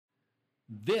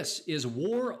This is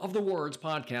War of the Words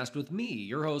podcast with me,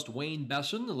 your host, Wayne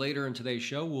Besen. Later in today's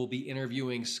show, we'll be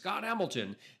interviewing Scott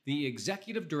Hamilton, the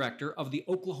executive director of the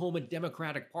Oklahoma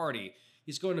Democratic Party.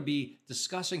 He's going to be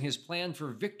discussing his plan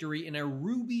for victory in a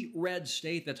ruby red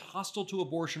state that's hostile to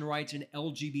abortion rights and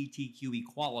LGBTQ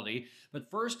equality. But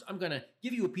first, I'm going to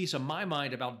give you a piece of my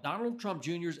mind about Donald Trump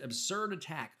Jr.'s absurd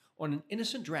attack on an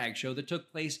innocent drag show that took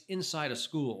place inside a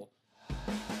school.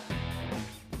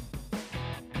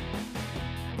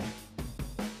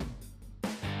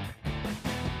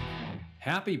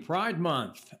 Happy Pride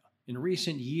Month. In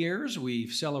recent years,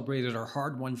 we've celebrated our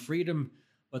hard-won freedom,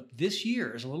 but this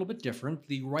year is a little bit different.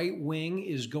 The right wing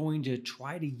is going to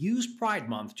try to use Pride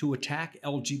Month to attack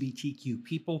LGBTQ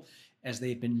people, as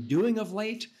they've been doing of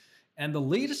late. And the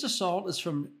latest assault is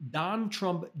from Don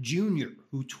Trump Jr.,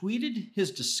 who tweeted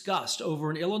his disgust over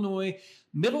an Illinois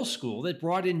middle school that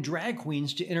brought in drag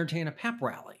queens to entertain a pep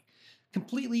rally.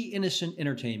 Completely innocent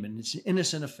entertainment. It's an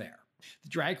innocent affair. The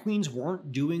drag queens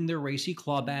weren't doing their racy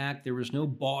club act. There was no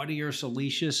bawdy or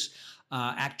salacious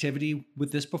activity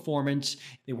with this performance.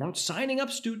 They weren't signing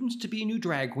up students to be new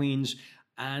drag queens.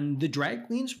 And the drag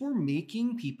queens were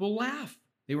making people laugh.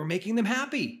 They were making them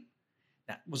happy.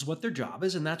 That was what their job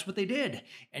is, and that's what they did.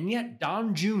 And yet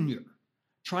Don Jr.,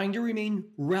 trying to remain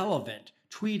relevant,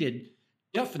 tweeted,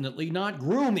 "Definitely not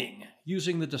grooming,"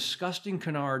 using the disgusting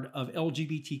canard of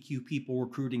LGBTQ people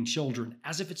recruiting children,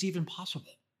 as if it's even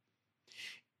possible.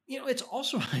 You know, it's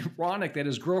also ironic that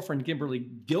his girlfriend, Kimberly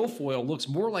Guilfoyle, looks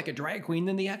more like a drag queen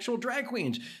than the actual drag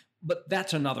queens. But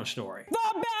that's another story.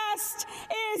 The best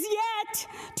is yet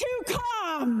to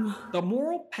come. The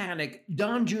moral panic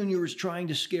Don Jr. is trying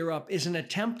to scare up is an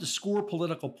attempt to score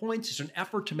political points. It's an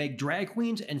effort to make drag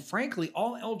queens and, frankly,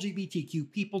 all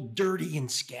LGBTQ people dirty and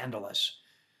scandalous.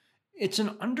 It's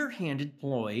an underhanded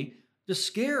ploy to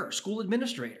scare school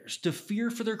administrators to fear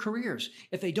for their careers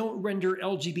if they don't render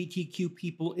LGBTQ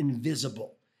people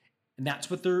invisible. And that's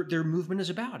what their movement is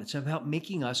about. It's about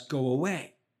making us go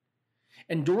away.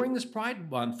 And during this Pride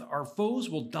Month, our foes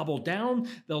will double down.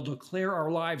 They'll declare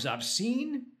our lives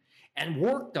obscene and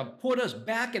work to put us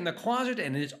back in the closet.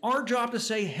 And it's our job to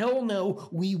say, hell no,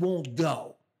 we won't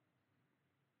go.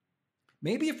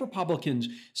 Maybe if Republicans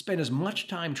spent as much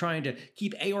time trying to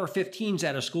keep AR-15s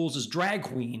out of schools as drag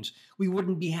queens, we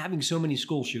wouldn't be having so many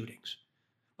school shootings.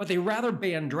 But they rather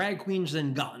ban drag queens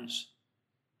than guns.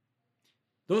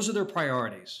 Those are their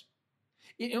priorities.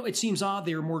 You know, it seems odd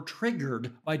they are more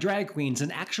triggered by drag queens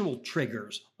than actual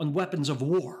triggers on weapons of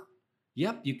war.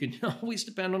 Yep, you can always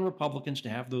depend on Republicans to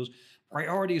have those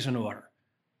priorities in order.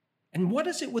 And what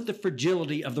is it with the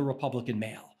fragility of the Republican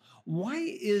male? Why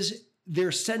is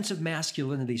their sense of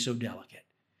masculinity so delicate?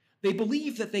 They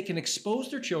believe that they can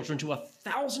expose their children to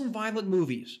 1,000 violent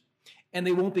movies and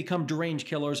they won't become deranged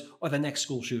killers or the next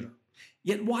school shooter.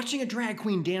 Yet watching a drag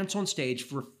queen dance on stage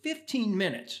for 15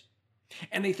 minutes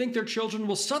and they think their children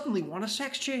will suddenly want a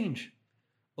sex change.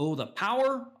 Oh, the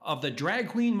power of the drag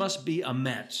queen must be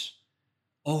immense,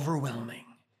 overwhelming.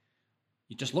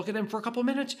 You just look at them for a couple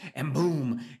minutes and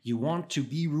boom, you want to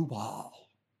be RuPaul.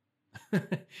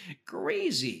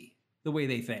 Crazy the way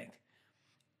they think.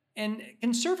 And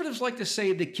conservatives like to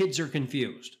say the kids are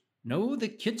confused. No, the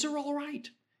kids are all right.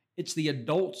 It's the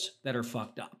adults that are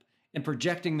fucked up and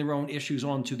projecting their own issues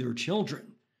onto their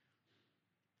children.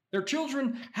 Their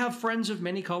children have friends of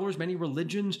many colors, many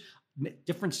religions,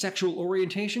 different sexual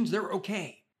orientations. They're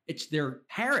okay. It's their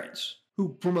parents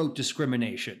who promote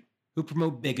discrimination, who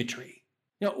promote bigotry.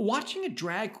 Now, watching a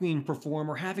drag queen perform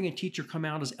or having a teacher come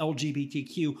out as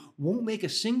LGBTQ won't make a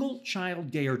single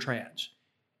child gay or trans.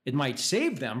 It might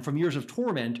save them from years of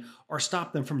torment or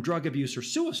stop them from drug abuse or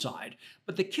suicide,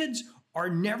 but the kids are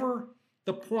never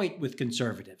the point with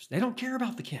conservatives. They don't care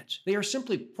about the kids. They are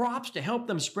simply props to help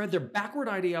them spread their backward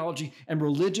ideology and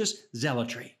religious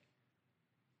zealotry.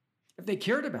 If they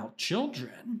cared about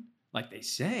children, like they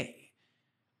say,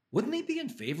 wouldn't they be in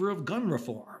favor of gun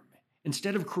reform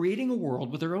instead of creating a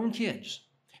world with their own kids,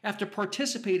 have to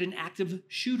participate in active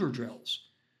shooter drills?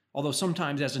 Although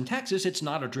sometimes, as in Texas, it's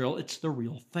not a drill, it's the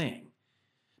real thing.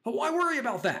 But why worry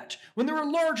about that when there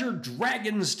are larger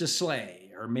dragons to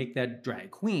slay or make that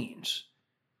drag queens?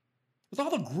 With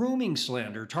all the grooming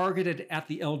slander targeted at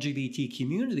the LGBT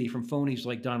community from phonies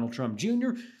like Donald Trump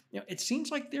Jr., it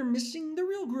seems like they're missing the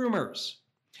real groomers.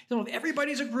 If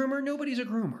everybody's a groomer, nobody's a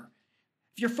groomer.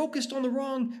 If you're focused on the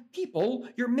wrong people,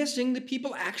 you're missing the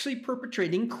people actually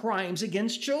perpetrating crimes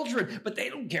against children. But they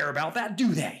don't care about that,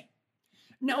 do they?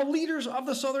 Now, leaders of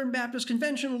the Southern Baptist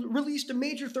Convention released a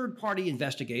major third-party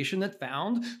investigation that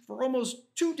found for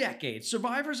almost 2 decades,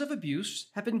 survivors of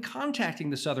abuse have been contacting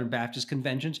the Southern Baptist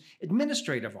Convention's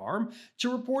administrative arm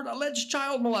to report alleged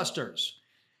child molesters.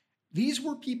 These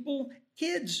were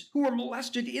kids who were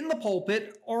molested in the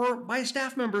pulpit or by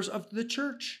staff members of the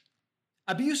church.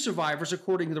 Abuse survivors,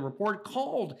 according to the report,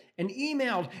 called and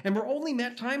emailed and were only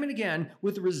met time and again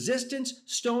with resistance,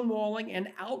 stonewalling, and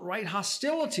outright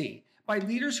hostility by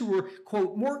leaders who were,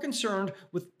 quote, more concerned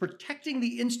with protecting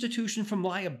the institution from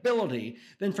liability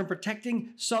than from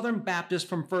protecting Southern Baptists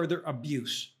from further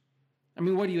abuse. I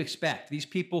mean, what do you expect? These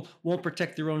people won't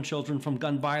protect their own children from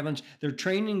gun violence. They're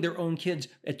training their own kids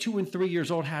at 2 and 3 years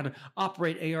old how to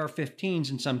operate AR-15s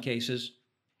in some cases.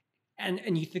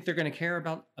 And you think they're going to care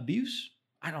about abuse?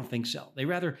 I don't think so. They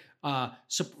rather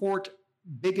support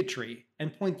bigotry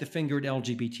and point the finger at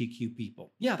LGBTQ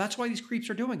people. Yeah, that's why these creeps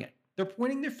are doing it. They're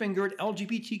pointing their finger at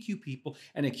LGBTQ people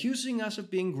and accusing us of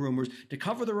being groomers to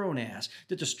cover their own ass,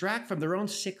 to distract from their own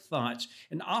sick thoughts,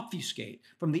 and obfuscate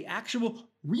from the actual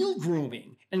real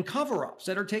grooming and cover-ups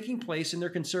that are taking place in their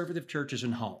conservative churches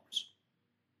and homes.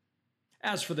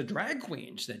 As for the drag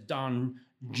queens that Don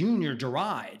Jr.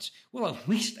 derides, well, at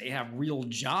least they have real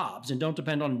jobs and don't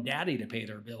depend on daddy to pay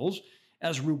their bills.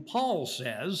 As RuPaul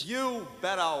says, "You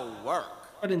better work."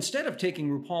 But instead of taking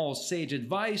RuPaul's sage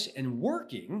advice and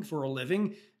working for a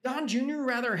living, Don Jr.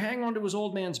 rather hang on to his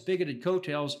old man's bigoted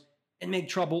coattails and make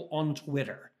trouble on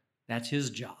Twitter. That's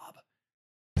his job.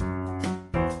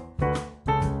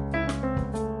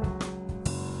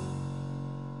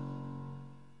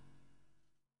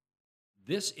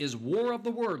 This is War of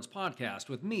the Words podcast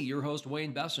with me, your host,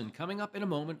 Wayne Besen. Coming up in a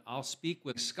moment, I'll speak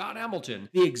with Scott Hamilton,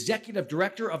 the executive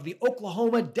director of the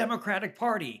Oklahoma Democratic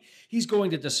Party. He's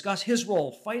going to discuss his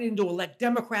role fighting to elect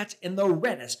Democrats in the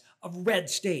reddest of red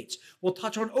states. We'll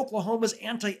touch on Oklahoma's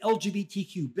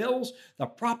anti-LGBTQ bills, the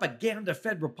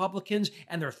propaganda-fed Republicans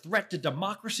and their threat to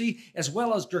democracy, as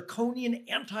well as draconian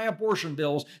anti-abortion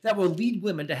bills that will lead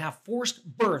women to have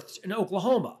forced births in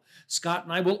Oklahoma. Scott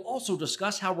and I will also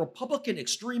discuss how Republican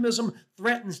extremism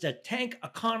threatens to tank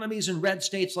economies in red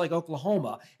states like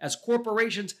Oklahoma as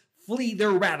corporations flee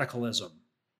their radicalism.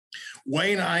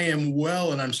 Wayne, I am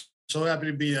well, and I'm so happy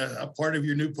to be a part of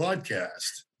your new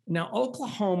podcast. Now,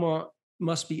 Oklahoma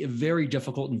must be a very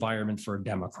difficult environment for a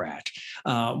Democrat.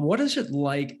 What is it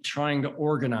like trying to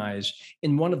organize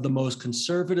in one of the most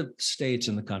conservative states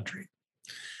in the country?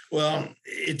 Well,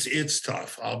 it's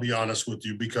tough, I'll be honest with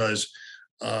you, because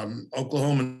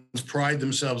Oklahomans pride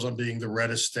themselves on being the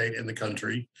reddest state in the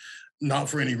country, not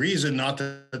for any reason, not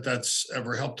that that's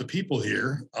ever helped the people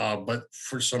here, but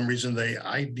for some reason they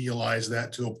idealize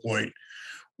that to a point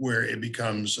where it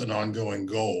becomes an ongoing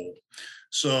goal.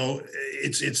 So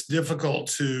it's difficult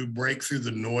to break through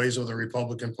the noise of the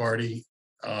Republican Party.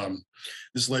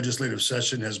 This legislative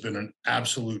session has been an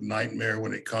absolute nightmare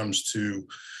when it comes to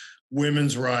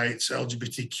women's rights,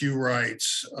 LGBTQ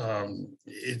rights.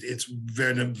 It's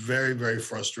been a very, very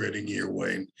frustrating year,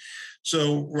 Wayne.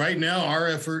 So right now, our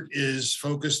effort is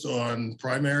focused on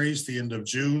primaries, the end of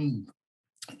June,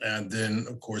 and then,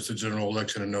 of course, the general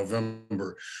election in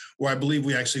November, where I believe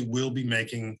we actually will be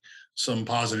making some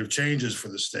positive changes for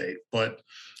the state. But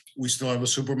we still have a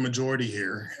supermajority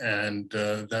here, and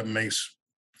that makes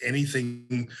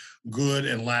anything good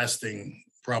and lasting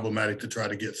problematic to try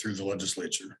to get through the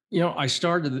legislature. You know, I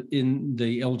started in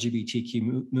the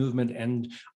LGBTQ movement,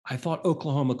 and I thought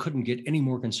Oklahoma couldn't get any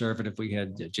more conservative. We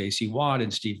had J.C. Watt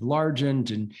and Steve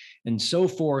Largent and so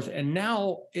forth. And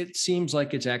now it seems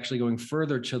like it's actually going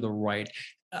further to the right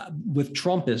with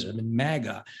Trumpism and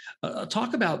MAGA.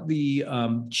 Talk about the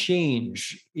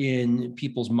change in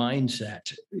people's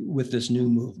mindset with this new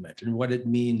movement and what it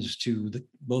means to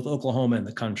both Oklahoma and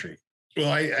the country. Well,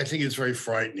 I think it's very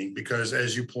frightening because,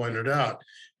 as you pointed out,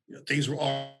 things were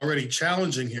already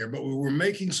challenging here, but we were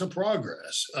making some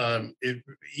progress.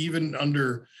 Even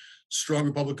under strong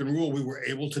Republican rule, we were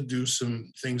able to do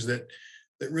some things that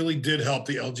really did help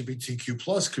the LGBTQ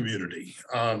plus community.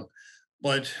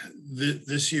 But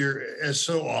this year, as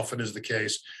so often is the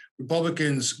case,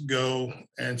 Republicans go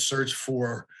and search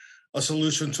for a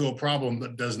solution to a problem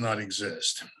that does not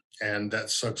exist. And that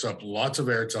sucks up lots of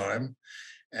airtime.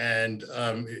 And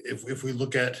if we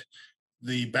look at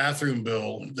the bathroom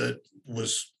bill that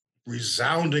was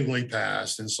resoundingly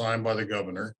passed and signed by the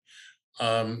governor,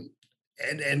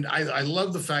 and I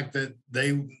love the fact that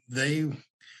they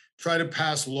try to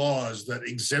pass laws that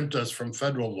exempt us from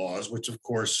federal laws, which of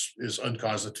course is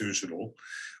unconstitutional.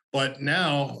 But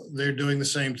now they're doing the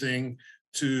same thing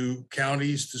to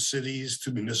counties, to cities,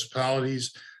 to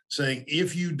municipalities, saying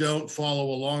if you don't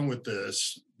follow along with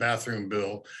this, bathroom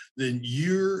bill, then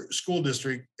your school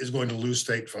district is going to lose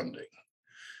state funding.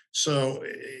 So,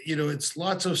 it's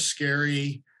lots of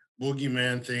scary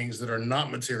boogeyman things that are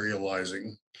not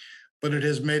materializing, but it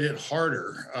has made it harder.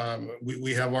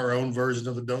 We have our own version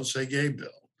of the Don't Say Gay bill.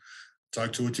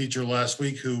 Talked to a teacher last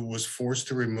week who was forced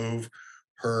to remove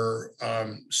her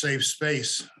safe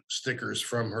space stickers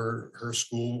from her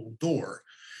school door.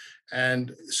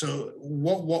 And so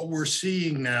what we're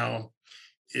seeing now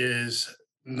is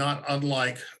not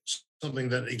unlike something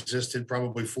that existed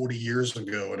probably 40 years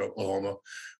ago in Oklahoma,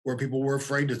 where people were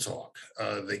afraid to talk.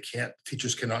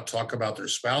 Teachers cannot talk about their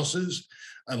spouses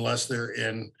unless they're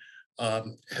in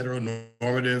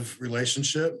heteronormative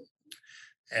relationship.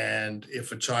 And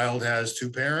if a child has two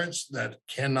parents, that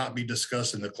cannot be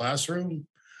discussed in the classroom,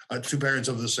 two parents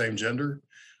of the same gender.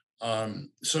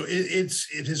 So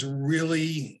it has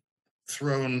really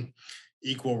thrown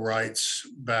equal rights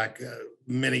back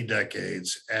many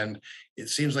decades. And it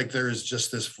seems like there is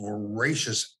just this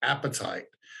voracious appetite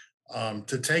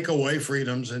to take away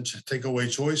freedoms and to take away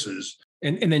choices.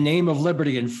 In the name of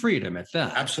liberty and freedom at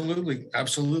that. Absolutely.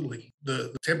 Absolutely.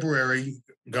 The temporary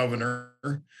governor,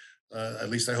 at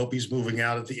least I hope he's moving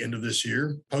out at the end of this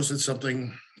year, posted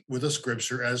something with a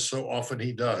scripture, as so often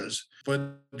he does,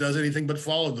 but does anything but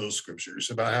follow those scriptures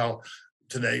about how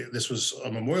today, this was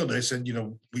a Memorial Day, said,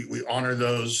 we honor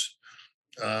those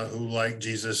who, like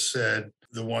Jesus said,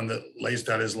 the one that lays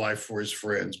down his life for his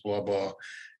friends, blah, blah.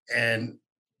 And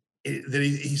then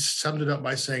he summed it up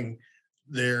by saying,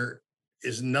 there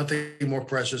is nothing more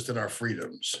precious than our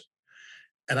freedoms.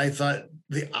 And I thought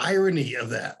the irony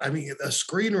of that, I mean, a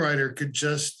screenwriter could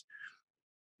just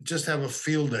have a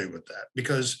field day with that,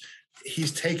 because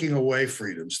he's taking away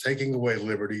freedoms, taking away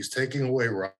liberties, taking away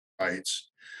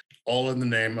rights, all in the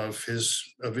name of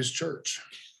his church.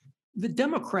 The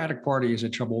Democratic Party has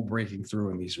had trouble breaking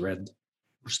through in these red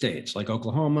states like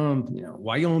Oklahoma,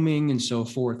 Wyoming, and so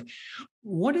forth.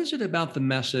 What is it about the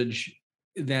message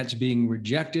that's being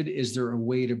rejected? Is there a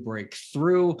way to break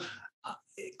through?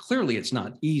 Clearly, it's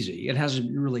not easy. It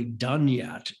hasn't really done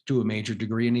yet to a major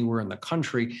degree anywhere in the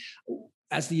country.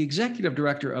 As the executive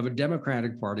director of a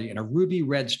Democratic Party in a ruby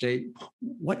red state,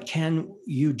 what can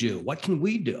you do? What can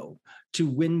we do to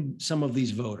win some of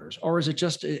these voters? Or is it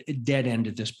just a dead end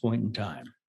at this point in time?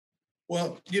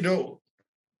 Well,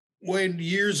 Wayne,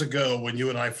 years ago when you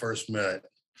and I first met,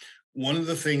 one of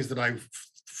the things that I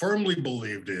firmly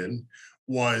believed in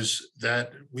was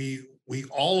that we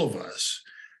all of us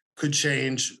could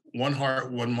change one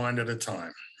heart, one mind at a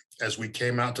time, as we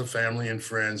came out to family and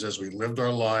friends, as we lived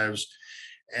our lives,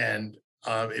 and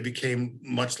it became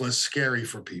much less scary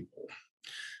for people.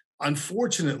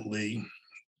 Unfortunately,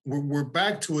 we're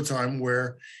back to a time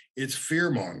where it's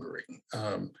fear mongering.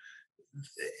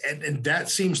 And that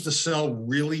seems to sell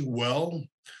really well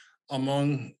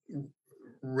among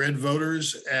red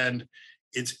voters. And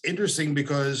it's interesting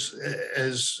because,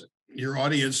 as your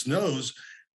audience knows,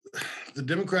 the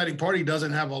Democratic Party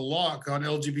doesn't have a lock on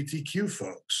LGBTQ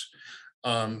folks.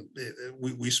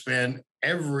 We span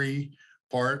every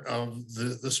part of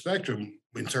the spectrum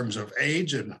in terms of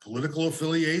age and political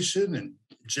affiliation and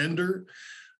gender.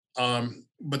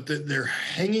 But they're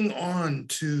hanging on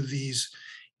to these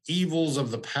evils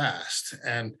of the past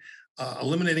and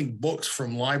eliminating books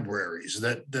from libraries.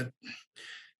 The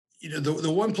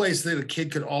one place that a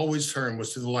kid could always turn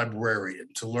was to the librarian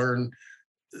to learn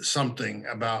something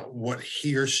about what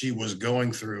he or she was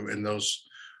going through in those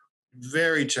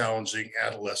very challenging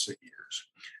adolescent years.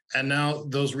 And now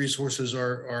those resources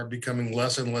are becoming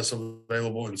less and less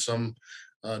available, in some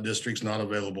districts not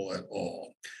available at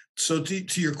all. So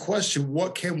to your question,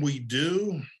 what can we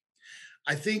do?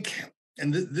 I think,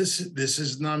 and this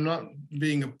is, I'm not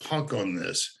being a punk on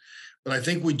this, but I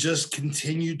think we just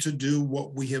continue to do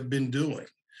what we have been doing,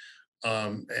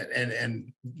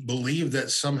 and believe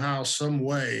that somehow, some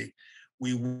way,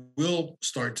 we will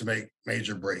start to make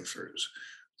major breakthroughs.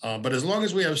 But as long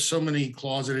as we have so many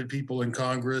closeted people in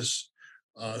Congress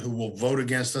who will vote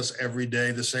against us every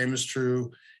day, the same is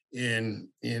true in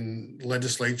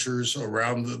legislatures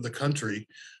around the country.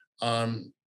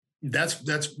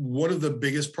 That's one of the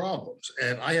biggest problems.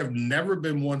 And I have never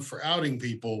been one for outing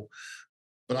people,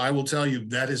 but I will tell you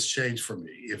that has changed for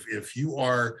me. If you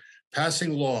are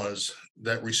passing laws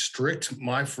that restrict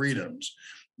my freedoms,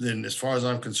 then as far as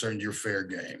I'm concerned, you're fair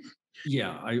game.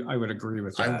 Yeah, I would agree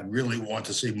with that. I really want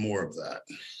to see more of that.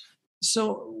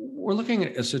 So we're looking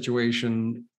at a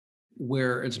situation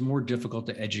where it's more difficult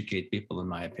to educate people, in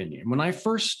my opinion. When I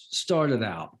first started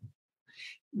out,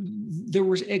 there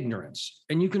was ignorance,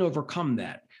 and you can overcome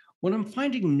that. What I'm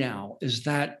finding now is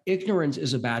that ignorance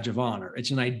is a badge of honor.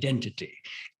 It's an identity.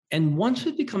 And once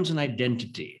it becomes an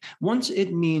identity, once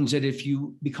it means that if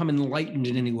you become enlightened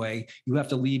in any way, you have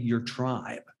to leave your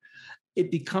tribe,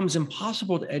 it becomes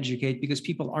impossible to educate because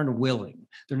people aren't willing,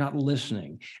 they're not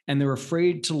listening, and they're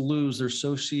afraid to lose their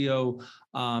socio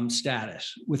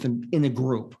status in a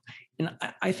group. And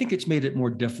I think it's made it more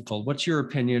difficult. What's your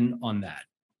opinion on that?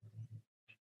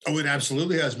 Oh, it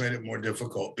absolutely has made it more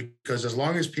difficult because as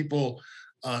long as people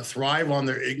thrive on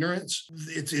their ignorance,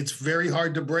 it's very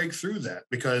hard to break through that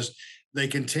because they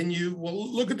continue.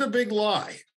 Well, look at the big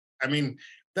lie. I mean,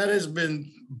 that has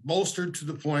been bolstered to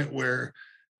the point where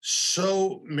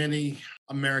so many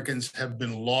Americans have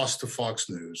been lost to Fox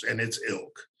News and its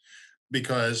ilk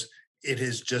because it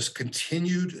has just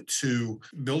continued to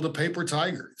build a paper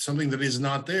tiger, something that is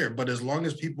not there. But as long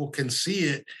as people can see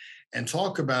it and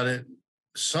talk about it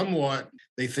somewhat,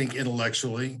 they think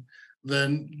intellectually,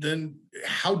 then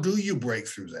how do you break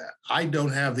through that? I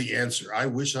don't have the answer. I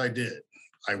wish I did.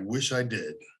 I wish I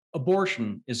did.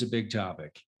 Abortion is a big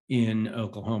topic in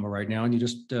Oklahoma right now, and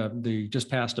they just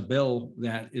passed a bill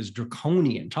that is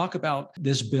draconian. Talk about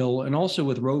this bill, and also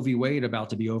with Roe v. Wade about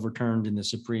to be overturned in the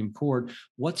Supreme Court.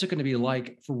 What's it going to be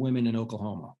like for women in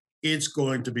Oklahoma? It's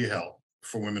going to be hell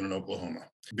for women in Oklahoma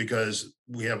because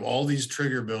we have all these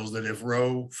trigger bills that if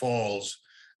Roe falls,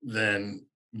 then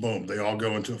boom, they all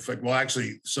go into effect. Well,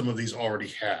 actually, some of these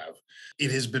already have.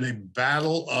 It has been a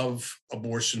battle of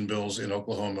abortion bills in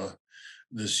Oklahoma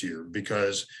this year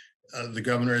because the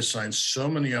governor has signed so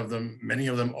many of them. Many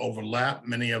of them overlap.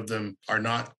 Many of them are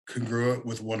not congruent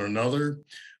with one another.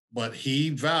 But he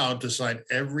vowed to sign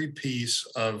every piece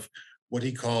of what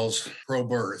he calls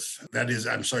pro-birth. That is,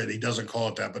 I'm sorry, he doesn't call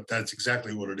it that, but that's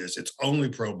exactly what it is. It's only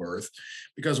pro-birth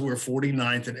because we're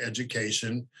 49th in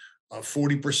education.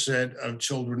 40% of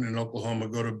children in Oklahoma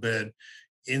go to bed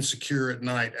insecure at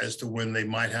night as to when they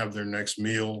might have their next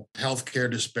meal.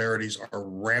 Healthcare disparities are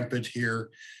rampant here.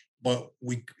 But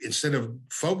instead of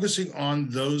focusing on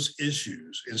those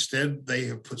issues, instead they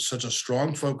have put such a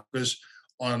strong focus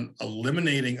on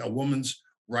eliminating a woman's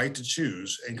right to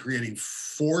choose and creating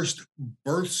forced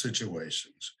birth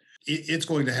situations. It's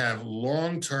going to have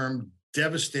long-term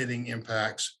devastating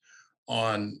impacts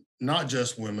on not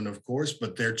just women, of course,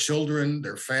 but their children,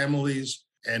 their families.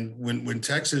 And when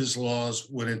Texas laws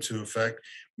went into effect,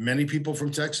 many people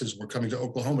from Texas were coming to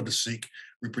Oklahoma to seek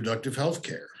reproductive health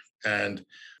care. And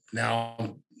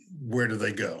now, where do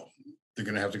they go? They're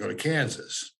going to have to go to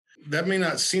Kansas. That may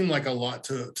not seem like a lot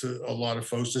to a lot of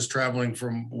folks just traveling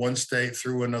from one state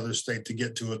through another state to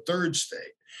get to a third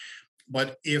state.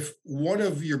 But if one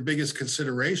of your biggest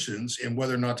considerations in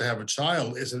whether or not to have a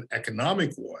child is an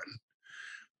economic one,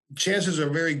 chances are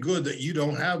very good that you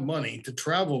don't have money to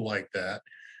travel like that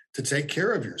to take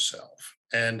care of yourself.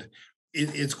 And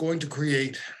it's going to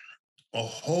create a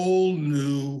whole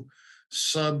new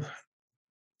sub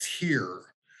tier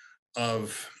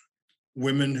of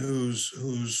women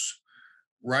whose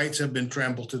rights have been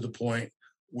trampled to the point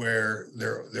where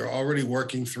they're already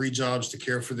working 3 jobs to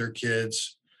care for their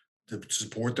kids, to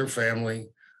support their family.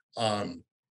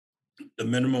 The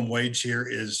minimum wage here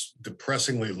is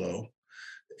depressingly low.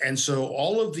 And so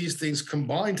all of these things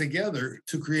combine together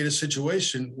to create a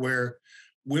situation where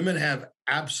women have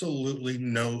absolutely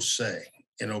no say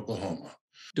in Oklahoma.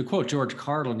 To quote George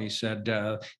Carlin, he said,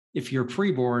 if you're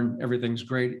preborn, everything's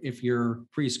great. If you're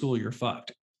preschool, you're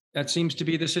fucked. That seems to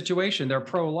be the situation. They're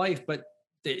pro-life, but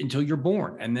until you're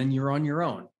born, and then you're on your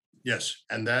own. Yes,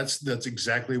 and that's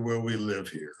exactly where we live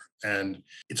here. And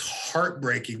it's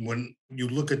heartbreaking when you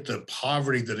look at the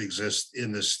poverty that exists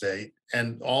in this state.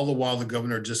 And all the while, the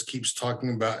governor just keeps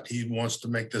talking about he wants to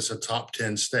make this a top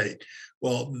 10 state.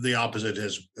 Well, the opposite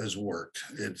has worked.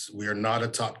 We are not a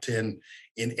top 10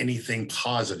 in anything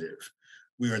positive.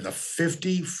 We are the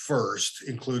 51st,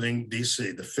 including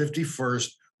DC, the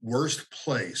 51st worst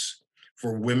place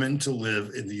for women to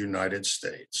live in the United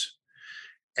States.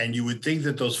 And you would think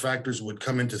that those factors would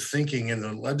come into thinking in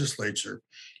the legislature,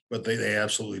 but they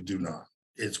absolutely do not.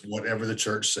 It's whatever the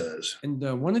church says. And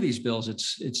one of these bills,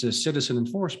 it's a citizen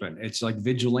enforcement. It's like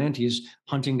vigilantes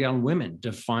hunting down women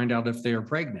to find out if they are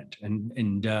pregnant,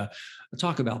 and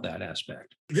talk about that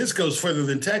aspect. This goes further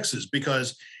than Texas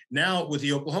because now with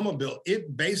the Oklahoma bill,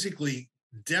 it basically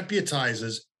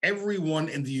deputizes everyone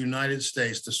in the United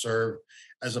States to serve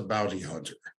as a bounty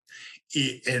hunter.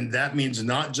 And that means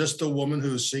not just the woman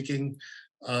who's seeking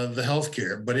the health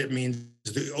care, but it means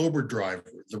the Uber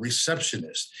driver, the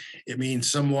receptionist. It means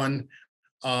someone,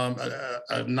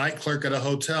 a night clerk at a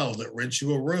hotel that rents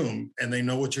you a room and they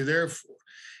know what you're there for.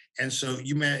 And so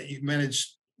you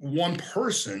manage one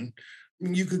person,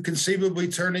 you could conceivably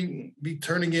be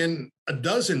turning in a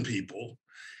dozen people,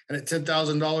 and at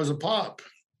 $10,000 a pop,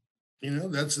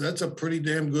 That's a pretty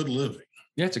damn good living.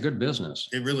 Yeah, it's a good business.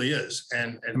 It really is.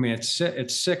 I mean,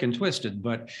 it's sick and twisted,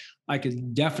 but I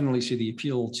could definitely see the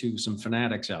appeal to some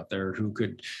fanatics out there who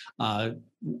could uh,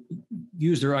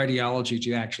 use their ideology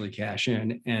to actually cash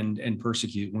in and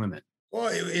persecute women. Well,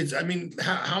 I mean,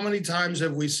 how many times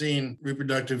have we seen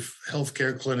reproductive health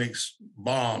care clinics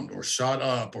bombed or shot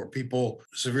up or people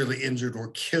severely injured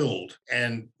or killed?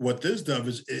 And what this does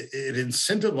is it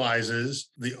incentivizes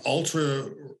the ultra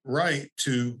right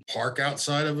to park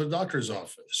outside of a doctor's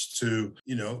office, to,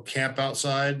 camp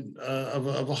outside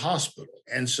of a hospital.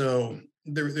 And so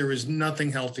there is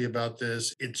nothing healthy about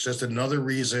this. It's just another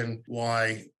reason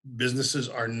why businesses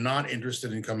are not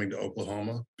interested in coming to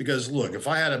Oklahoma. Because look, if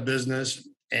I had a business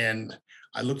and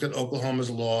I looked at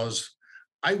Oklahoma's laws,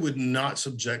 I would not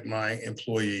subject my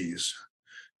employees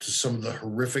to some of the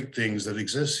horrific things that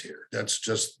exist here. That's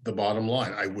just the bottom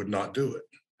line. I would not do it.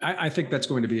 I think that's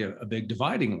going to be a big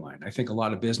dividing line. I think a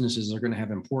lot of businesses are going to have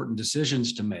important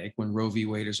decisions to make when Roe v.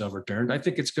 Wade is overturned. I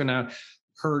think it's going to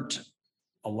hurt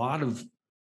a lot of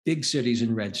big cities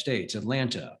in red states,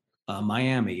 Atlanta,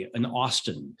 Miami, and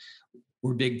Austin,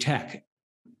 where big tech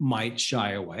might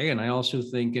shy away. And I also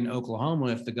think in Oklahoma,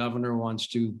 if the governor wants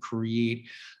to create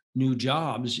new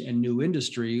jobs and new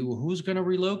industry, well, who's going to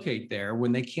relocate there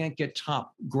when they can't get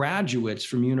top graduates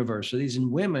from universities? And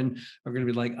women are going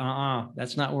to be like,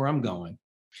 that's not where I'm going.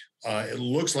 It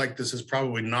looks like this is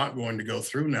probably not going to go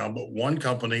through now, but one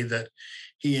company that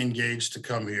he engaged to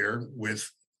come here with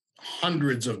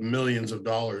hundreds of millions of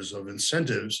dollars of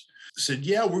incentives said,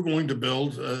 yeah, we're going to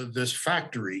build this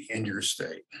factory in your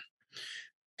state.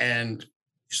 And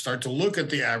you start to look at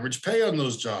the average pay on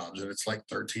those jobs, and it's like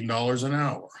 $13 an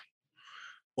hour.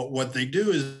 But what they do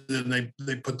is then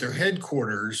they put their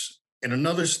headquarters in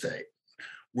another state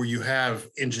where you have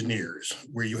engineers,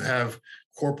 where you have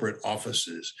corporate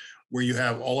offices, where you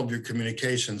have all of your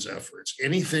communications efforts,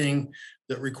 anything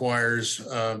that requires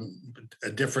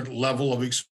a different level of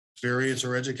experience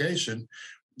or education,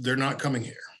 they're not coming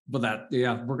here. But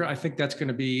I think that's going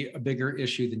to be a bigger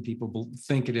issue than people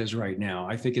think it is right now.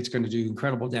 I think it's going to do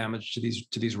incredible damage to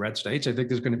these red states. I think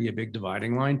there's going to be a big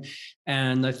dividing line,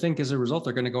 and I think as a result,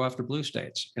 they're going to go after blue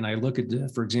states. And I look at,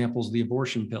 for examples, the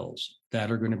abortion pills that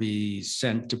are going to be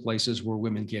sent to places where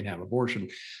women can't have abortion.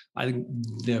 I think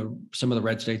some of the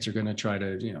red states are going to try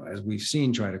to, as we've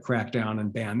seen, try to crack down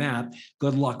and ban that.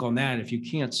 Good luck on that. If you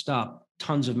can't stop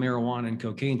tons of marijuana and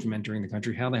cocaine from entering the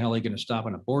country, how the hell are you going to stop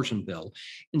an abortion pill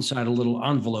inside a little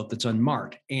envelope that's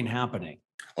unmarked? Ain't happening.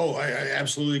 Oh, I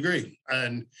absolutely agree.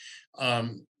 And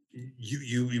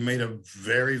you made a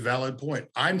very valid point.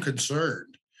 I'm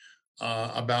concerned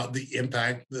about the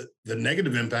impact, the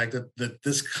negative impact that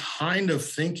this kind of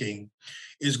thinking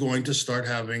is going to start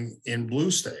having in blue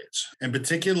states. And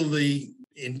particularly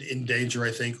in danger,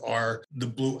 I think, are the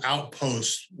blue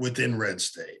outposts within red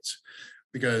states.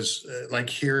 Because like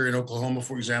here in Oklahoma,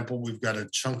 for example, we've got a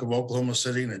chunk of Oklahoma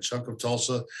City and a chunk of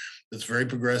Tulsa that's very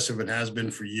progressive and has been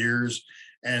for years.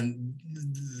 And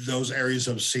those areas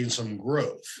have seen some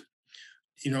growth.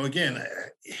 Again,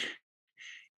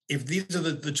 if these are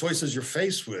the choices you're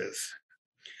faced with,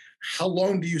 how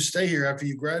long do you stay here after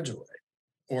you graduate?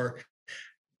 Or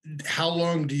how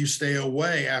long do you stay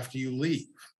away after you leave?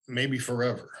 Maybe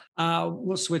forever.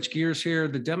 We'll switch gears here.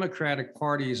 The Democratic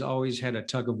Party has always had a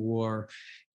tug of war,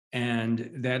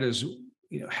 and that is,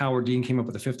 Howard Dean came up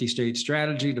with a 50-state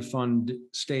strategy to fund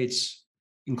states,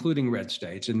 including red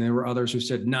states. And there were others who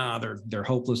said, nah, they're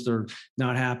hopeless. They're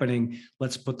not happening.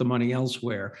 Let's put the money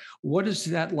elsewhere. What is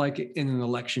that like in an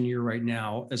election year right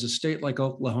now? As a state like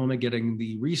Oklahoma getting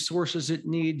the resources it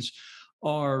needs,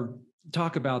 or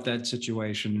talk about that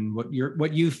situation and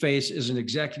what you face as an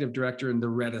executive director in the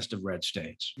reddest of red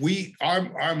states.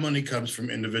 Our money comes from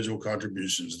individual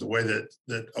contributions. The way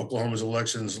that Oklahoma's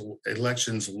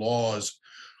elections laws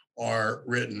are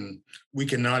written, we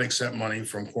cannot accept money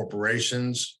from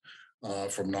corporations,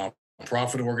 from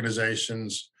nonprofit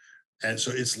organizations. And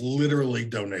so it's literally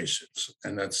donations.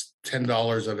 And that's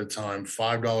 $10 at a time,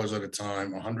 $5 at a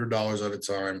time, $100 at a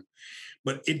time.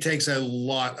 But it takes a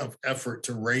lot of effort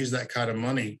to raise that kind of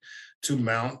money to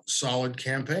mount solid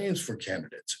campaigns for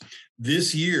candidates.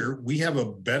 This year, we have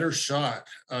a better shot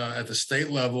at the state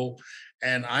level.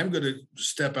 And I'm going to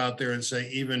step out there and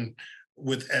say, even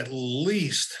with at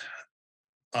least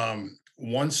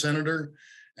one senator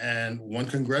and one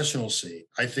congressional seat,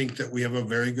 I think that we have a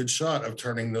very good shot of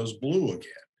turning those blue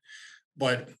again.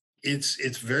 But it's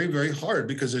very, very hard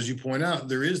because, as you point out,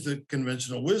 there is the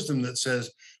conventional wisdom that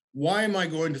says, why am I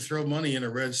going to throw money in a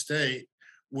red state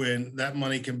when that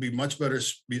money can be much better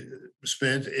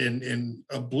spent in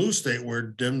a blue state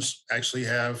where Dems actually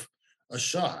have a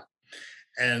shot?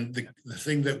 And the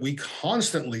thing that we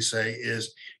constantly say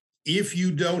is, if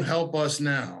you don't help us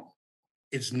now,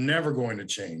 it's never going to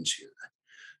change here.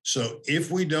 So if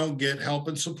we don't get help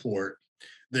and support,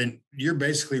 then you're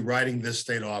basically writing this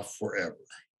state off forever,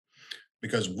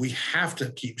 because we have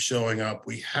to keep showing up.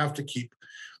 We have to keep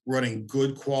running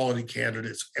good quality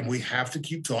candidates, and we have to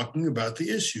keep talking about the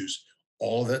issues.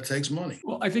 All of that takes money.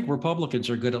 Well, I think Republicans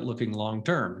are good at looking long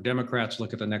term. Democrats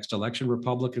look at the next election.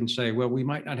 Republicans say, well, we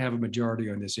might not have a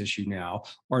majority on this issue now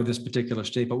or this particular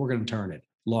state, but we're going to turn it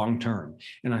long term.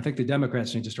 And I think the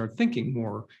Democrats need to start thinking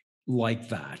more like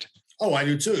that. Oh, I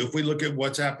do too. If we look at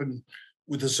what's happened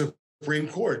with the Supreme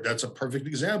Court, that's a perfect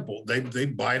example. They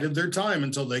bided their time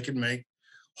until they can make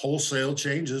wholesale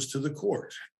changes to the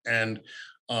court. And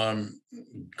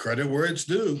credit where it's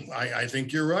due. I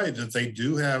think you're right that they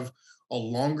do have a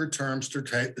longer term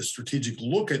strategic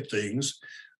look at things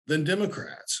than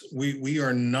Democrats. We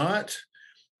are not,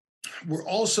 we're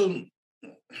also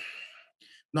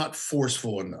not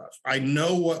forceful enough. I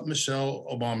know what Michelle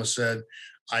Obama said.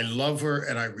 I love her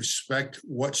and I respect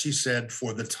what she said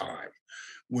for the time.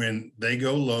 When they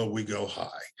go low, we go high.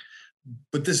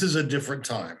 But this is a different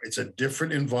time. It's a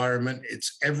different environment.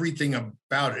 It's everything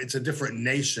about it. It's a different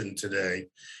nation today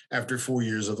after 4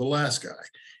 years of the last guy.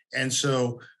 And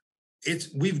so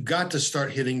we've got to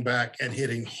start hitting back and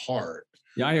hitting hard.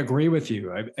 Yeah, I agree with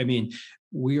you. I mean,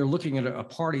 we are looking at a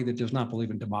party that does not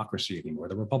believe in democracy anymore.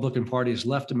 The Republican Party has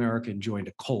left America and joined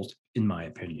a cult, in my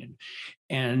opinion.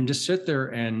 And to sit there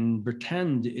and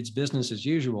pretend it's business as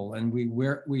usual, and we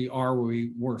are where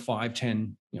we were 5,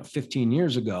 10, 15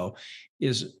 years ago,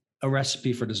 is a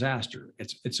recipe for disaster.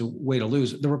 It's a way to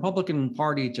lose. The Republican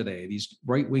Party today, these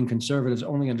right-wing conservatives,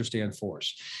 only understand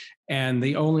force, and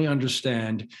they only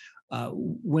understand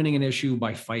winning an issue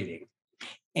by fighting.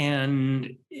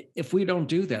 And if we don't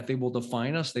do that, they will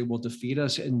define us, they will defeat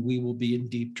us, and we will be in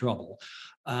deep trouble.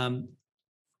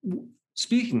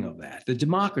 Speaking of that, the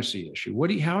democracy issue,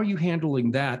 how are you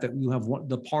handling that? That you have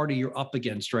the party you're up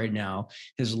against right now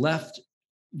has left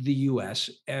the U.S.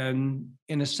 and,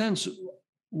 in a sense,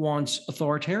 wants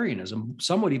authoritarianism.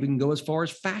 Some would even go as far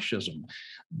as fascism.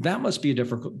 That must be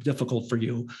difficult for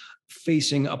you,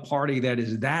 facing a party that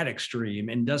is that extreme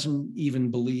and doesn't even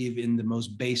believe in the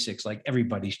most basics, like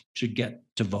everybody should get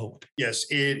to vote. Yes,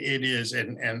 it is.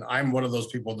 And I'm one of those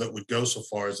people that would go so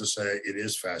far as to say it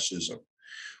is fascism.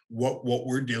 What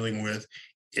we're dealing with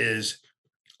is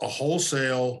a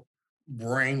wholesale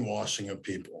brainwashing of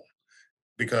people,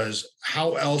 because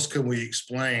how else can we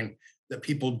explain that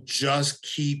people just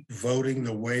keep voting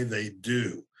the way they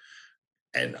do?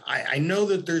 And I know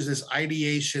that there's this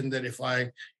ideation that if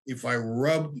I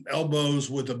rub elbows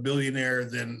with a billionaire,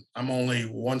 then I'm only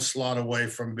one slot away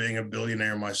from being a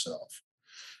billionaire myself.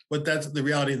 But that's the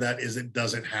reality of that is it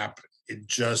doesn't happen.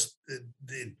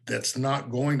 That's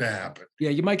not going to happen. Yeah,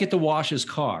 you might get to wash his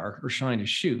car or shine his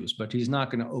shoes, but he's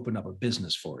not going to open up a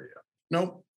business for you.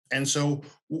 Nope. And so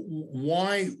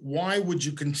why would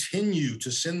you continue to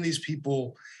send these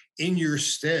people in your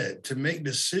stead to make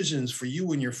decisions for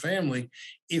you and your family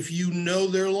if you know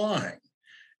they're lying?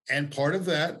 And part of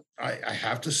that, I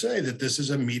have to say that this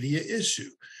is a media issue,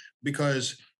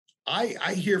 because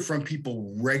I hear from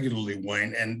people regularly,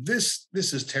 Wayne, and this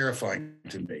is terrifying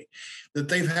to me, that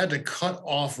they've had to cut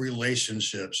off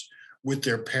relationships with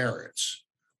their parents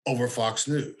over Fox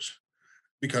News,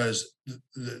 because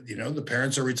the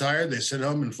parents are retired, they sit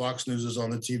home and Fox News is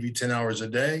on the TV 10 hours a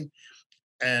day,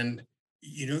 and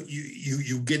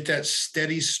you get that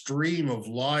steady stream of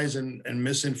lies and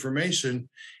misinformation.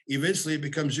 Eventually it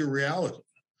becomes your reality.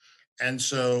 And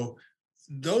so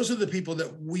those are the people that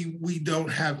we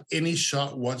don't have any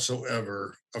shot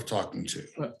whatsoever of talking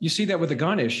to. You see that with the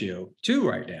gun issue too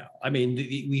right now. I mean,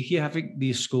 we have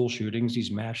these school shootings,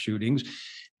 these mass shootings,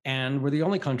 and we're the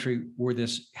only country where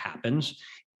this happens.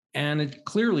 And it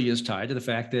clearly is tied to the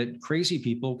fact that crazy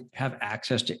people have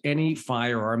access to any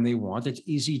firearm they want. It's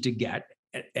easy to get,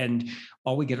 and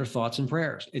all we get are thoughts and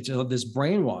prayers. It's this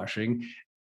brainwashing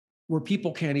where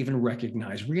people can't even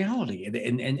recognize reality.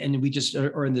 And we just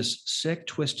are in this sick,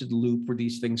 twisted loop where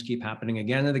these things keep happening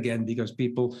again and again because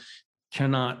people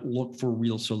cannot look for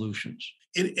real solutions.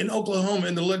 In Oklahoma,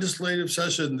 in the legislative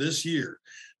session this year,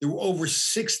 there were over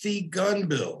 60 gun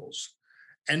bills,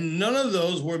 and none of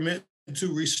those were meant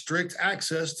to restrict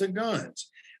access to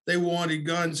guns. They wanted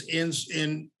guns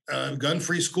in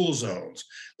gun-free school zones.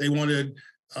 They wanted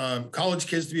college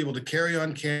kids to be able to carry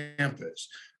on campus.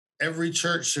 Every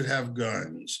church should have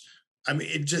guns. I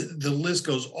mean, the list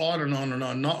goes on and on and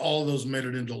on. Not all of those made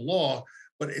it into law,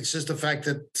 but it's just the fact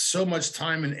that so much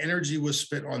time and energy was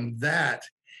spent on that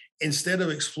instead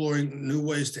of exploring new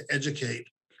ways to educate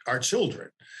our children,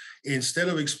 instead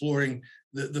of exploring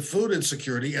the food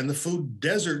insecurity and the food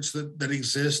deserts that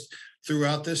exist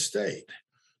throughout this state.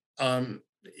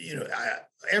 You know,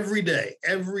 every day,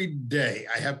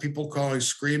 I have people calling,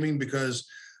 screaming because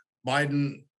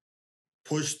Biden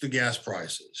pushed the gas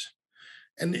prices.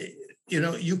 And, you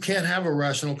know, you can't have a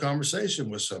rational conversation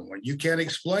with someone. You can't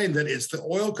explain that it's the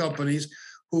oil companies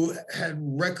who had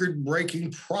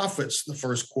record-breaking profits the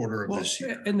first quarter of this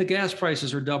year. And the gas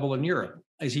prices are double in Europe.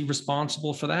 Is he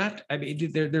responsible for that? I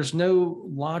mean, there's no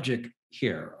logic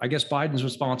here. I guess Biden's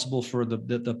responsible for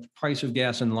the price of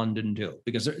gas in London too,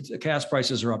 because the gas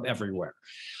prices are up everywhere.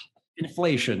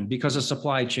 Inflation because of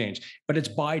supply chains, but it's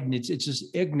Biden. It's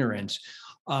just ignorance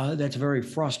that's very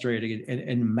frustrating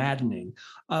and maddening.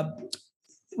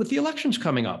 With the elections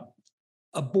coming up,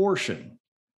 abortion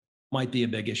might be a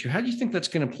big issue. How do you think that's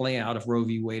going to play out if Roe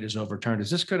v. Wade is overturned? Is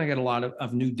this going to get a lot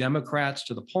of new Democrats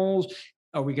to the polls?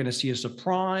 Are we going to see a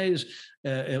surprise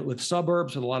with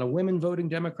suburbs with a lot of women voting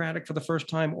Democratic for the first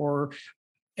time? Or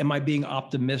am I being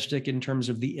optimistic in terms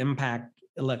of the impact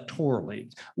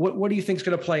electorally? What do you think is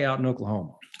going to play out in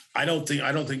Oklahoma? I don't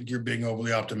think you're being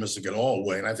overly optimistic at all,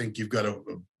 Wayne. I think you've got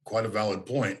quite a valid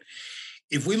point.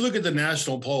 If we look at the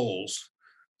national polls,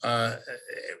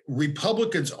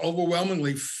 Republicans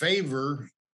overwhelmingly favor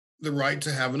the right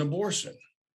to have an abortion.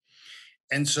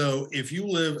 And so if you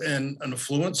live in an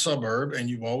affluent suburb and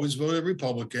you've always voted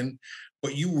Republican,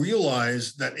 but you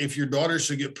realize that if your daughter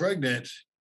should get pregnant,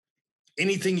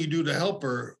 anything you do to help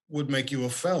her would make you a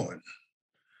felon.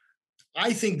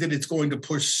 I think that it's going to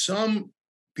push some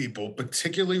people,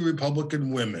 particularly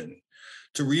Republican women,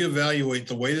 to reevaluate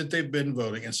the way that they've been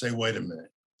voting and say, wait a minute,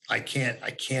 I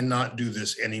cannot do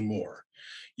this anymore.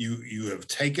 You have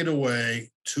taken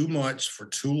away too much for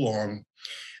too long.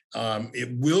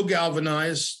 It will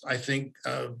galvanize, I think,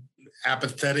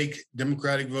 apathetic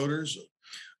Democratic voters,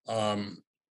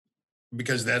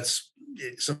 because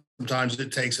sometimes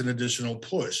it takes an additional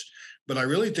push. But I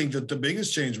really think that the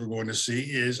biggest change we're going to see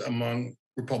is among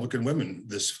Republican women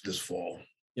this fall.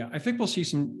 Yeah, I think we'll see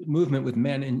some movement with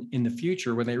men in the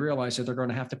future when they realize that they're going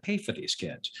to have to pay for these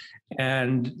kids.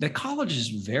 And the college is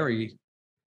very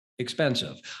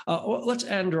expensive. Let's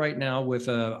end right now with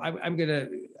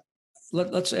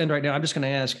let's end right now. I'm just going to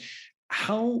ask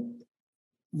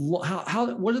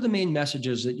what are the main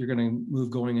messages that you're going to move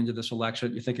going into this election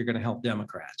that you think are going to help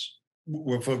Democrats?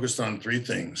 We're focused on three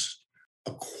things: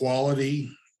 a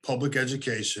quality public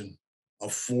education,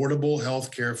 affordable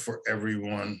health care for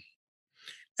everyone,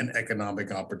 and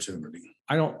economic opportunity.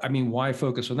 Why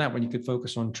focus on that when you could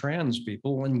focus on trans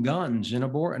people and guns and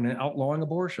and outlawing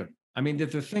abortion? I mean, the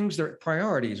things, their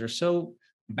priorities are so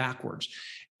backwards.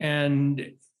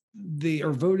 And they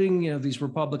are voting, these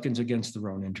Republicans against their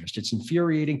own interest. It's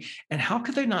infuriating. And how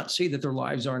could they not see that their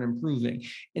lives aren't improving?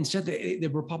 Instead, the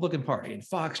Republican Party and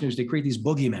Fox News, they create these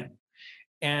boogeymen,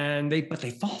 but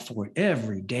they fall for it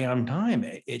every damn time.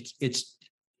 It's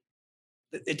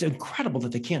incredible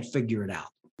that they can't figure it out.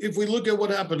 If we look at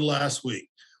what happened last week,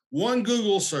 one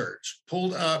Google search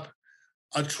pulled up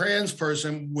a trans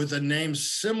person with a name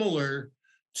similar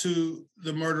to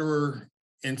the murderer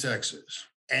in Texas.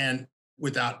 And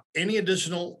without any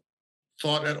additional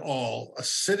thought at all, a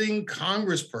sitting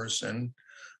congressperson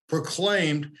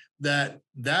proclaimed that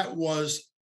was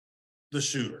the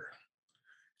shooter.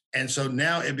 And so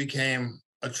now it became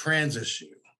a trans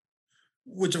issue,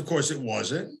 which of course it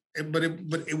wasn't, but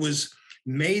it was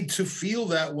made to feel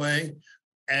that way.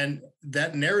 And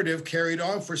that narrative carried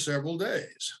on for several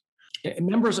days.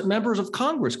 Members of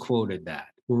Congress quoted that.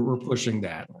 We're pushing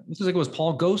that. This is like it was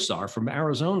Paul Gosar from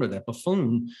Arizona, that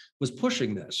buffoon, was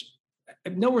pushing this.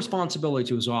 No responsibility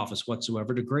to his office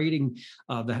whatsoever, degrading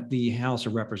the House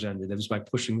of Representatives by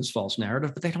pushing this false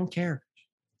narrative, but they don't care.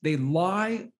 They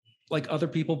lie like other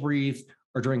people breathe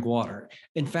or drink water.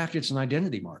 In fact, it's an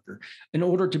identity marker. In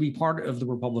order to be part of the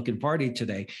Republican Party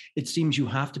today, it seems you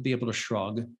have to be able to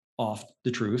shrug off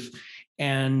the truth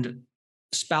and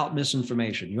spout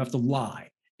misinformation. You have to lie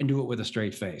and do it with a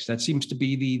straight face. That seems to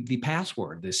be the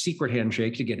password, the secret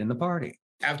handshake to get in the party.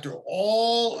 After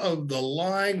all of the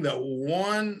lying that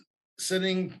one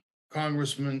sitting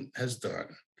congressman has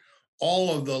done,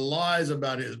 all of the lies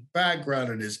about his background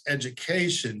and his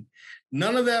education,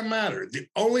 none of that mattered. The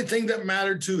only thing that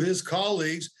mattered to his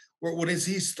colleagues were when he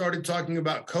started talking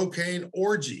about cocaine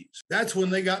orgies. That's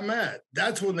when they got mad.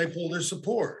 That's when they pulled their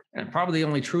support. And probably the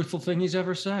only truthful thing he's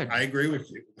ever said. I agree with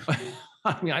you.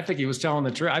 I think he was telling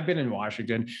the truth. I've been in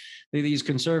Washington. These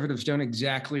conservatives don't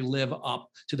exactly live up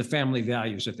to the family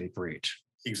values that they preach.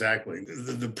 Exactly.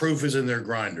 The proof is in their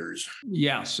grinders.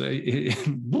 Yes. Not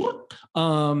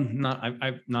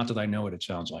that I know what it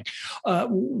sounds like.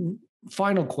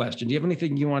 Final question. Do you have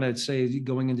anything you want to say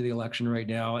going into the election right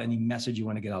now? Any message you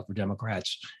want to get out for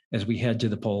Democrats as we head to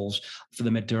the polls for the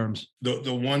midterms?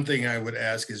 The one thing I would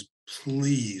ask is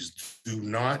please do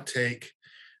not take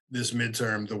this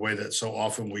midterm the way that so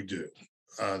often we do.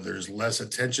 There's less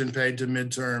attention paid to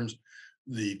midterms.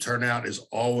 The turnout is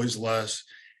always less.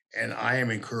 And I am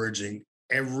encouraging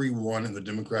everyone in the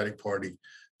Democratic Party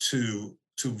to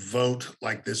vote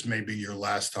like this may be your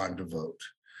last time to vote.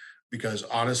 Because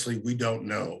honestly, we don't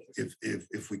know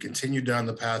if we continue down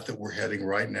the path that we're heading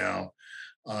right now,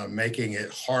 making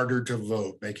it harder to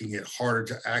vote, making it harder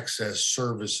to access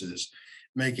services,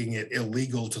 making it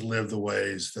illegal to live the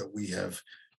ways that we have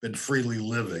been freely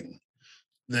living,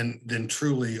 then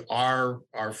truly our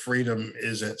freedom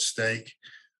is at stake.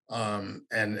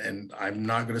 And I'm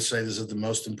not going to say this is the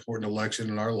most important election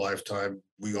in our lifetime.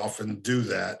 We often do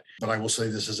that, but I will say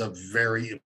this is a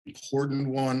very important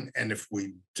one. And if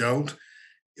we don't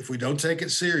take it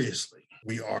seriously,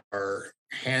 we are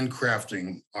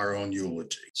handcrafting our own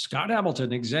eulogy. Scott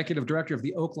Hamilton, Executive Director of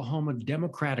the Oklahoma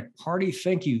Democratic Party.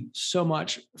 Thank you so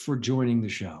much for joining the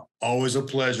show. Always a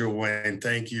pleasure, Wayne.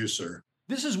 Thank you, sir.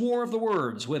 This is War of the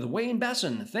Words with Wayne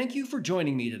Besen. Thank you for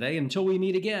joining me today. Until we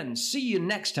meet again, see you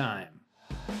next time.